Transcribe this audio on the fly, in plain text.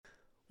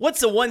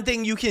What's the one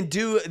thing you can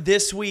do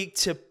this week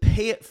to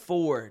pay it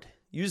forward?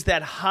 Use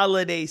that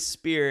holiday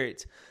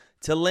spirit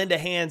to lend a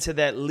hand to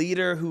that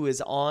leader who is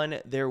on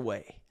their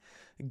way.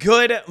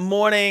 Good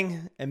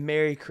morning and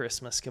Merry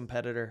Christmas,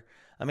 competitor.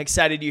 I'm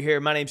excited you're here.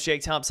 My name's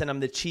Jake Thompson. I'm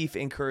the Chief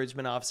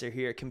Encouragement Officer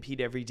here at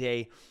Compete Every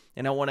Day,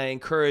 and I want to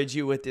encourage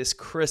you with this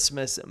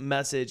Christmas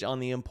message on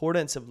the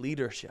importance of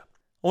leadership.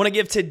 I want to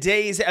give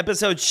today's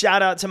episode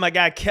shout out to my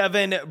guy,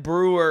 Kevin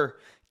Brewer.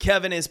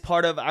 Kevin is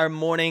part of our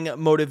Morning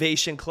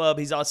Motivation Club.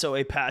 He's also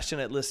a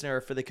passionate listener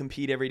for the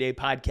Compete Every Day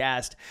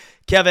podcast.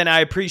 Kevin,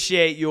 I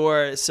appreciate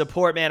your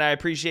support, man. I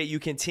appreciate you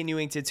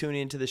continuing to tune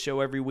into the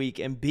show every week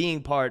and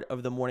being part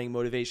of the Morning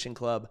Motivation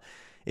Club.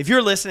 If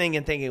you're listening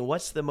and thinking,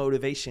 what's the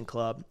Motivation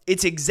Club?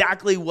 It's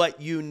exactly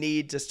what you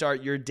need to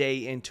start your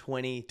day in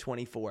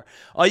 2024.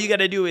 All you got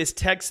to do is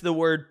text the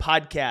word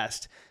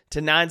podcast to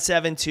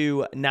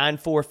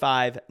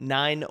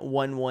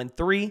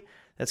 972-945-9113.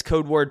 That's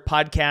code word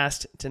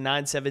podcast to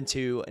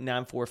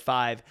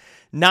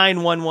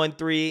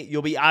 972-945-9113.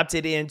 You'll be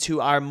opted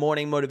into our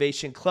Morning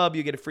Motivation Club.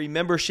 You get a free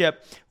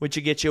membership, which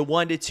will get you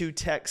 1 to 2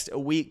 texts a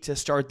week to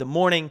start the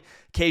morning.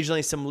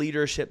 Occasionally some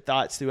leadership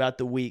thoughts throughout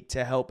the week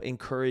to help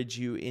encourage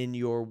you in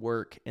your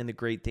work and the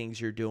great things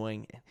you're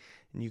doing.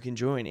 And you can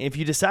join. If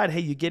you decide,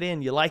 hey, you get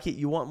in, you like it,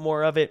 you want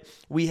more of it,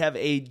 we have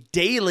a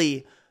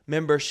daily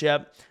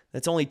membership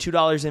that's only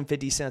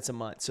 $2.50 a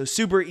month. So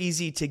super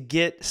easy to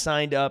get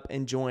signed up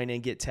and join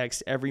and get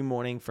text every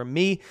morning from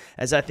me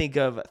as I think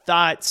of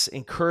thoughts,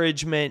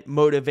 encouragement,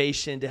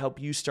 motivation to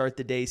help you start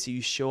the day so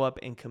you show up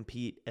and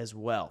compete as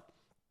well.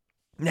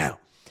 Now,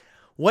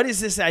 what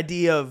is this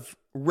idea of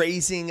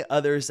raising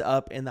others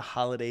up in the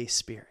holiday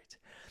spirit?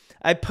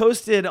 I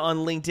posted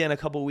on LinkedIn a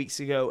couple weeks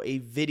ago a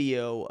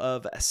video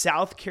of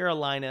South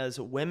Carolina's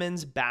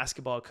women's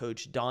basketball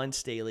coach, Dawn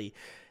Staley,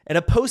 at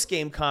a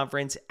post-game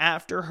conference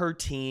after her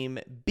team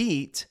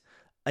beat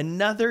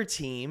another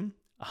team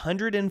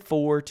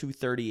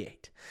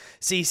 104-38.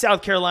 See,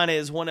 South Carolina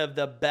is one of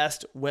the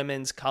best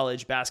women's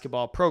college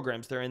basketball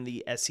programs. They're in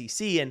the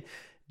SEC, and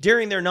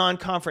during their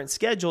non-conference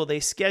schedule, they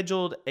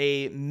scheduled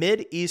a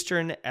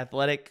Mid-Eastern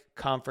Athletic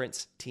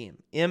Conference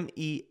team,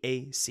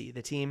 MEAC.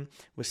 The team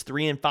was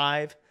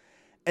 3-5,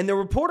 and the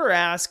reporter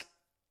asked,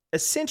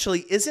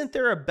 essentially, isn't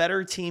there a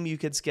better team you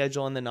could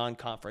schedule in the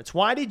non-conference?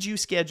 Why did you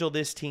schedule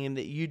this team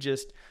that you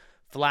just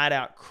flat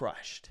out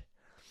crushed?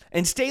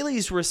 And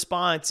Staley's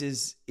response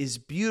is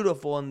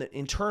beautiful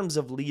in terms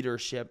of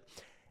leadership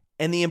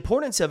and the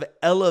importance of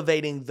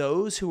elevating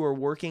those who are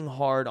working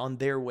hard on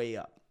their way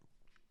up.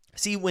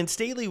 See, when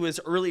Staley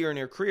was earlier in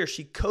her career,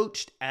 she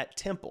coached at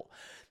Temple.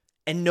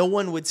 And no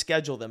one would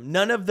schedule them.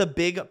 None of the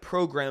big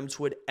programs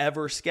would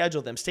ever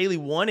schedule them. Staley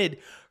wanted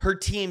her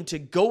team to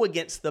go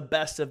against the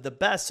best of the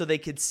best so they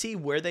could see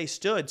where they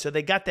stood. So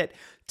they got that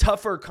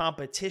tougher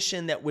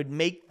competition that would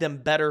make them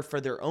better for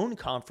their own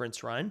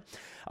conference run.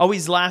 I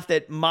always laugh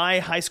that my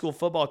high school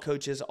football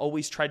coaches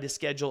always tried to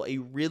schedule a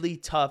really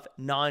tough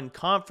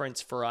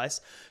non-conference for us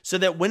so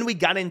that when we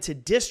got into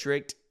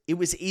district, it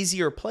was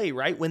easier play,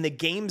 right? When the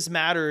games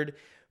mattered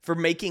for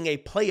making a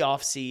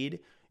playoff seed,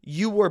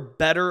 you were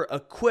better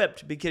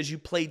equipped because you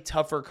played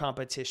tougher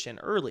competition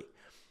early.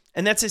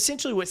 And that's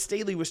essentially what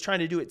Staley was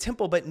trying to do at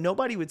Temple, but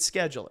nobody would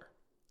schedule her.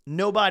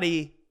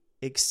 Nobody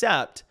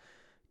except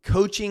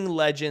coaching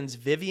legends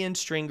Vivian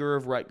Stringer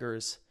of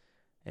Rutgers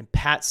and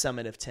Pat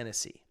Summitt of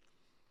Tennessee.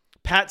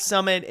 Pat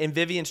Summitt and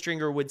Vivian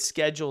Stringer would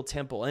schedule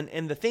Temple.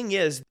 And the thing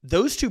is,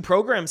 those two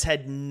programs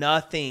had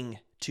nothing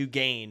to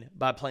gain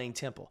by playing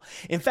Temple.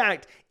 In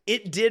fact,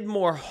 it did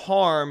more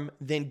harm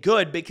than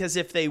good because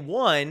if they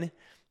won,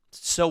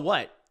 so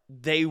what?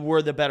 They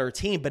were the better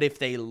team. But if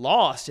they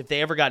lost, if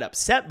they ever got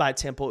upset by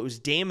Temple, it was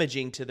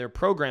damaging to their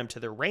program, to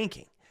their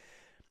ranking.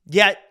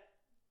 Yet,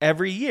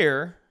 every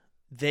year,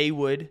 they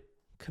would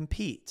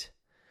compete.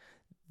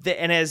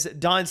 And as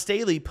Dawn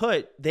Staley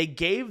put, they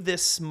gave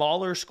this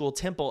smaller school,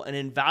 Temple, an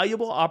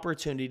invaluable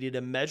opportunity to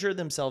measure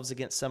themselves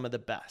against some of the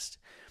best.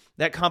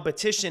 That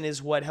competition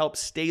is what helped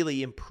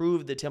Staley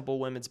improve the Temple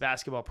women's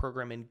basketball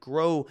program and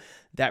grow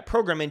that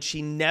program. And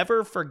she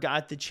never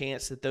forgot the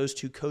chance that those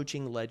two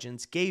coaching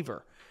legends gave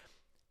her.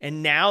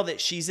 And now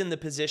that she's in the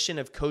position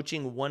of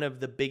coaching one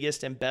of the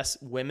biggest and best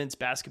women's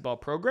basketball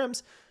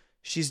programs,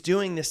 she's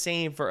doing the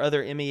same for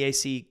other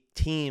MEAC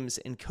teams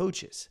and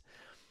coaches.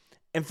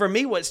 And for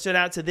me, what stood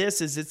out to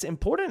this is it's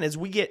important as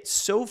we get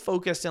so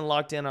focused and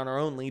locked in on our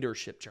own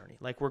leadership journey,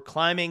 like we're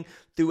climbing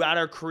throughout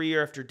our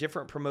career after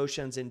different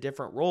promotions and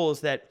different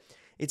roles, that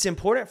it's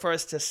important for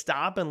us to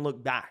stop and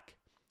look back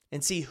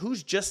and see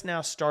who's just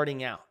now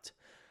starting out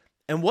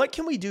and what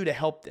can we do to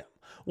help them?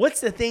 What's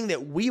the thing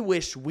that we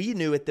wish we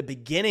knew at the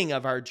beginning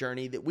of our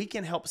journey that we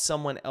can help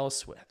someone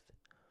else with?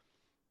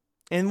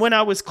 And when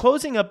I was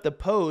closing up the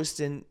post,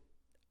 and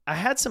I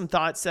had some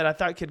thoughts that I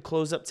thought could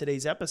close up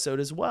today's episode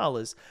as well,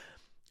 is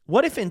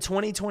what if in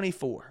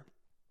 2024,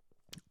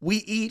 we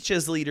each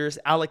as leaders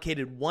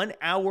allocated 1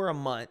 hour a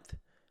month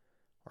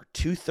or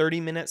 2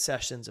 30-minute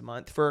sessions a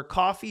month for a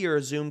coffee or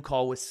a Zoom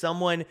call with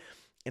someone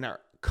in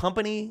our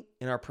company,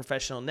 in our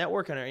professional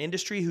network, in our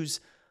industry who's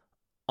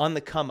on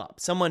the come up,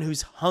 someone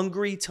who's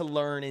hungry to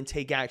learn and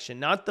take action,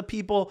 not the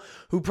people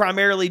who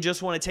primarily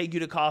just want to take you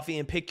to coffee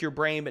and pick your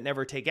brain but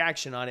never take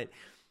action on it.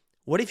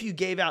 What if you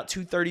gave out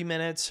 30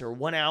 minutes or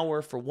 1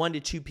 hour for 1 to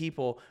 2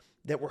 people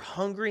that were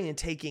hungry and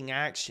taking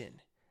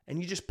action,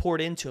 and you just poured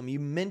into them, you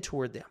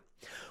mentored them?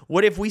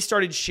 What if we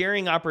started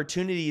sharing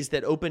opportunities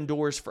that open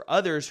doors for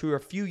others who are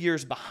a few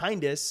years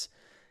behind us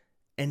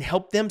and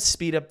help them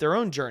speed up their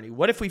own journey?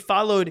 What if we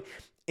followed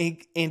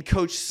in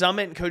Coach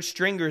Summit and Coach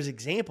Stringer's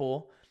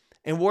example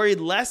and worried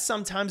less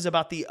sometimes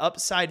about the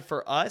upside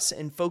for us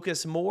and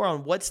focus more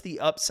on what's the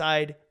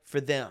upside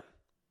for them?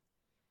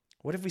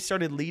 What if we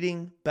started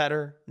leading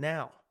better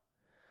now?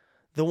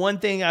 The one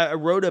thing I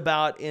wrote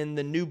about in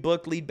the new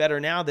book, Lead Better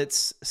Now,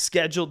 that's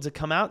scheduled to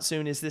come out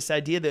soon, is this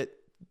idea that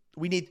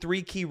we need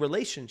 3 key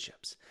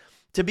relationships.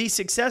 To be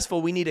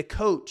successful, we need a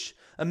coach,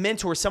 a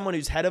mentor, someone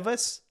who's ahead of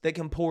us that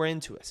can pour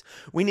into us.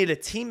 We need a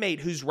teammate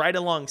who's right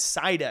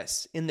alongside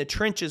us in the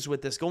trenches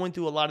with us, going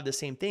through a lot of the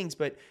same things.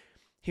 But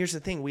here's the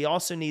thing. We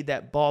also need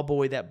that ball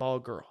boy, that ball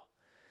girl,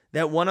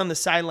 that one on the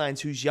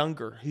sidelines who's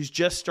younger, who's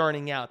just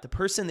starting out, the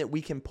person that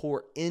we can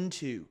pour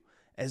into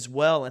as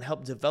well and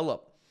help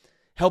develop,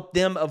 help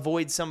them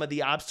avoid some of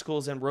the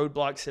obstacles and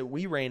roadblocks that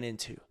we ran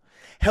into,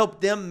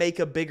 help them make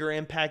a bigger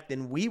impact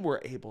than we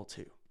were able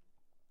to,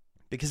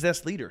 because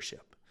that's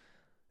leadership.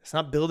 It's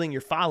not building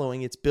your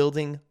following, it's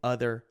building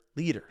other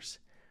leaders.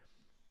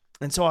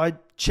 And so I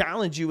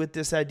challenge you with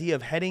this idea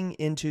of heading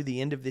into the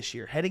end of this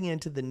year, heading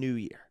into the new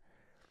year.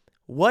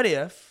 What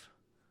if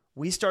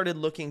we started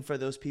looking for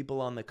those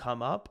people on the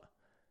come up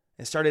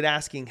and started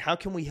asking, how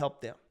can we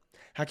help them?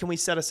 How can we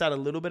set aside a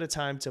little bit of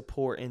time to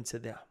pour into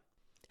them?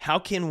 How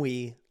can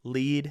we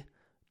lead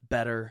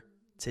better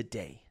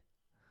today?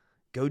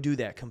 Go do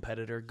that,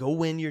 competitor. Go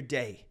win your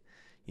day.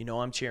 You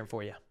know I'm cheering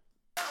for you.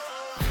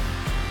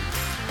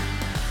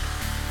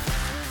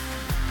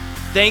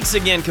 Thanks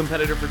again,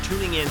 competitor, for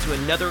tuning in to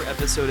another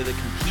episode of the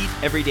Compete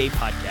Everyday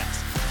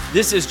podcast.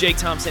 This is Jake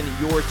Thompson,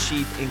 your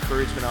Chief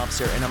Encouragement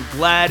Officer, and I'm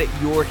glad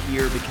you're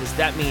here because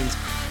that means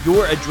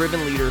you're a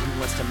driven leader who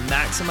wants to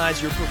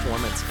maximize your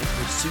performance and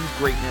pursue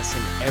greatness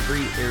in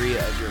every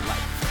area of your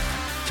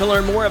life. To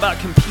learn more about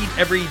Compete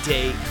Every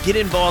Day, get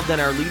involved in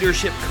our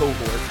leadership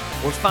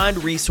cohort, or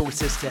find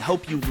resources to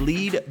help you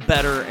lead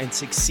better and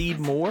succeed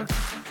more,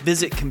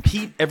 visit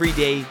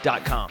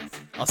CompeteEveryday.com.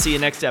 I'll see you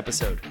next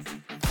episode.